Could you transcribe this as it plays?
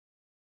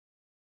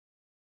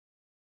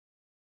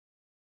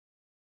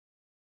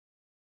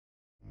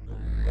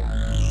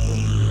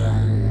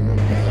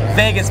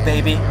Vegas,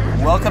 baby.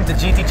 Welcome to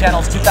GT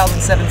Channel's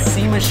 2007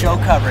 SEMA show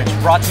coverage,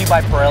 brought to you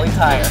by Pirelli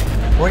Tire.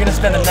 We're going to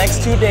spend the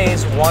next 2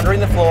 days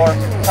wandering the floor,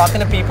 talking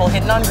to people,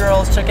 hitting on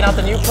girls, checking out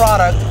the new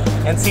product,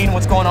 and seeing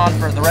what's going on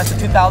for the rest of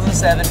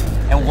 2007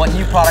 and what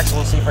new products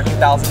we'll see for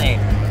 2008.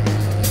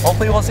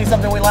 Hopefully we'll see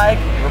something we like.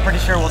 We're pretty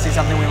sure we'll see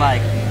something we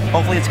like.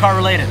 Hopefully it's car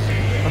related.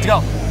 Let's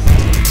go.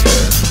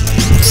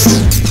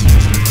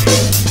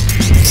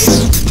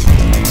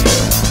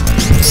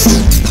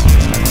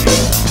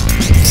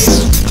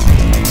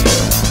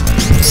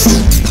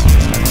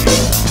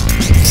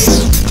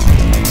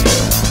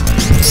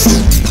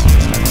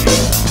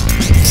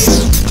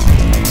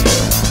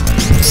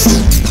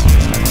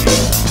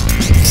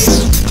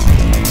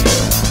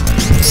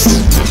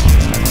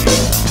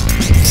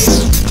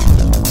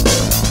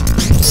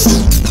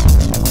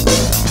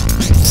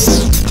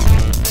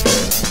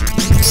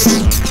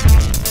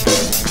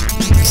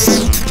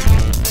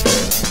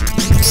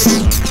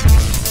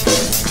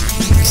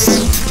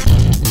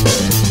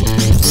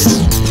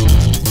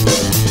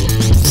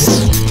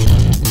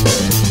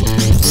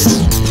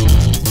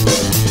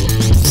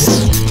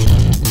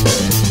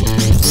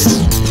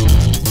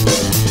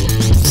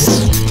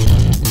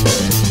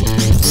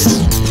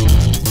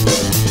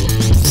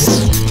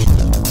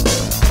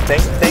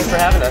 Thanks for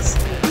having us.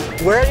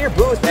 We're at your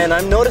booth, and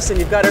I'm noticing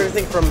you've got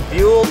everything from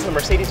Buell to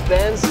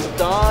Mercedes-Benz to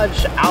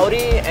Dodge,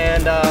 Audi,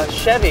 and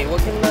Chevy.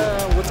 What's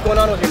going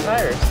on with your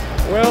tires?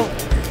 Well,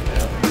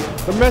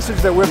 the message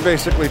that we're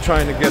basically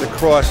trying to get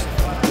across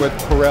with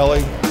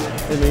Pirelli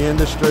in the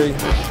industry,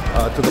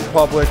 to the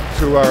public,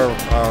 to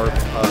our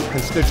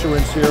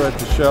constituents here at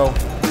the show,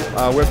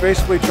 we're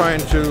basically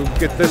trying to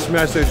get this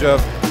message of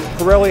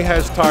Pirelli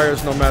has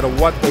tires no matter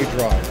what they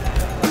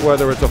drive,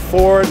 whether it's a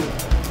Ford,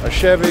 a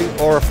Chevy,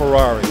 or a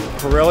Ferrari.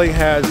 Pirelli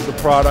has the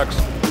products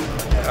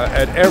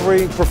at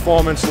every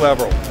performance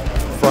level,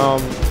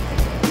 from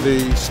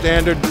the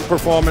standard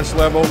performance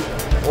level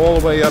all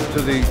the way up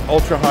to the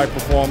ultra high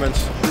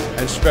performance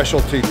and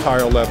specialty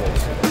tire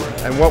levels.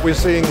 And what we're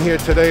seeing here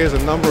today is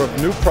a number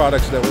of new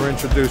products that we're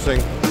introducing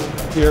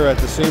here at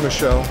the SEMA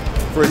show.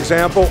 For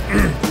example,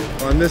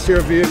 on this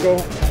here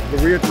vehicle, the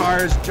rear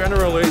tires,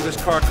 generally this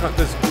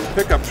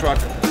pickup truck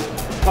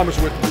comes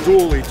with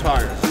dually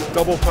tires,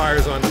 double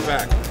tires on the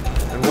back.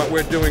 And what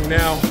we're doing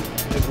now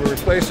is we're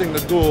replacing the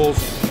duals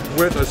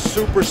with a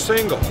super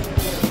single.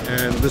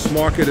 And this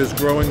market is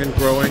growing and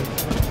growing,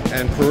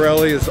 and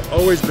Pirelli has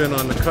always been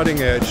on the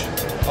cutting edge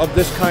of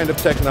this kind of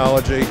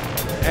technology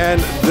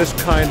and this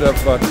kind of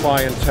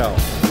clientele.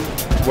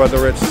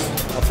 Whether it's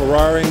a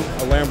Ferrari,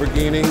 a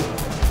Lamborghini,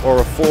 or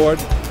a Ford,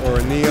 or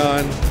a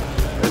Neon,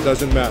 it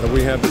doesn't matter.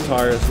 We have the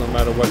tires no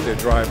matter what they're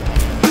driving.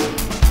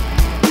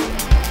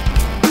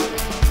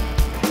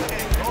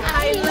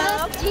 I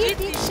love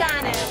GT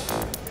Channel.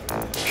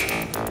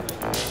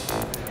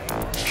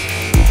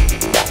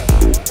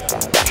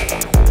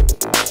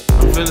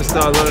 I'm finna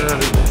start learning how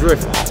to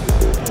drift.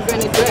 You're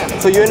gonna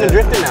drift? So you're into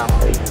drifting now?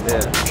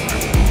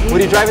 Yeah. What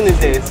are you driving these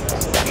days?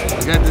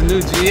 I got the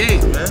new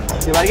G8, man.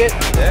 You like it?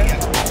 Yeah.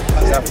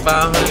 Got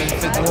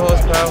 550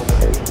 horsepower.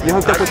 You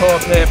hooked up with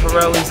had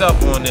Pirelli's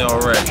up on there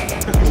already.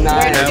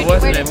 Nice. Yeah,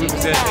 wasn't it? We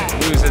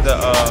was at the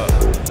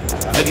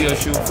video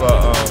shoot for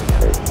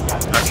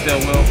I Still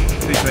Will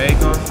featuring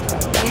Akon.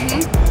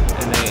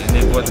 And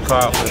they brought the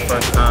car out for the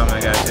first time, and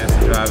I got a chance to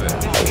drive it.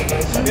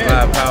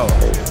 5 power.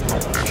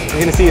 You're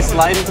gonna see you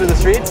sliding through the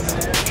streets?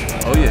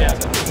 Oh yeah.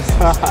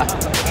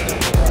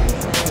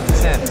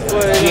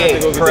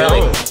 G8,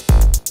 Pirelli.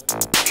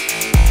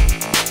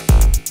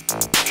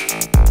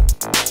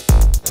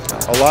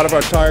 A lot of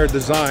our tire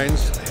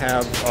designs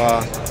have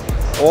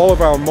all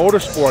of our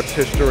motorsports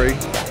history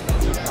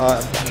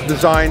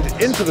designed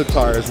into the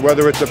tires,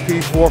 whether it's a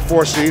P4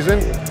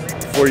 four-season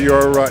for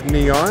your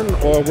Neon,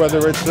 or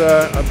whether it's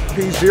a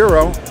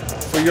P0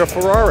 for your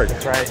Ferrari.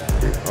 That's right.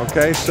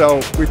 Okay,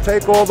 so we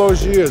take all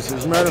those years.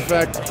 As a matter of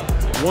fact,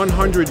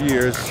 100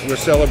 years we're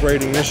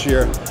celebrating this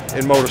year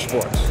in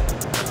motorsports.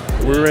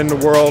 We were in the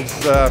world's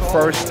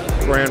first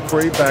Grand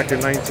Prix back in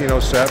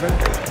 1907,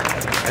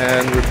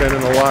 and we've been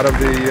in a lot of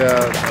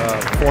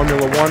the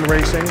Formula One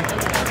racing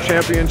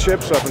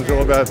championships up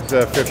until about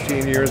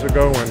 15 years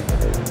ago when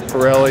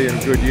Pirelli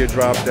and Goodyear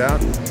dropped out.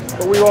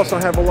 But we also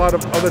have a lot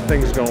of other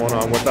things going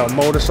on with our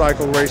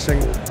motorcycle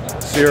racing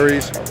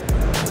series,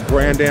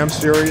 Grand Am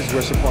series.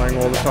 We're supplying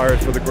all the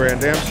tires for the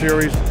Grand Am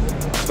series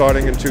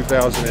starting in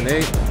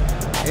 2008.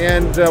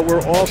 And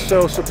we're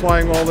also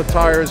supplying all the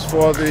tires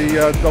for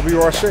the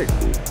WRC.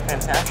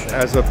 Fantastic.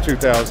 As of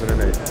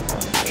 2008.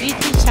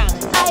 GT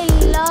Channel. I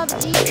love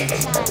GT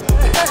Channel.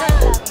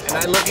 And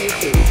I love you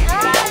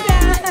too.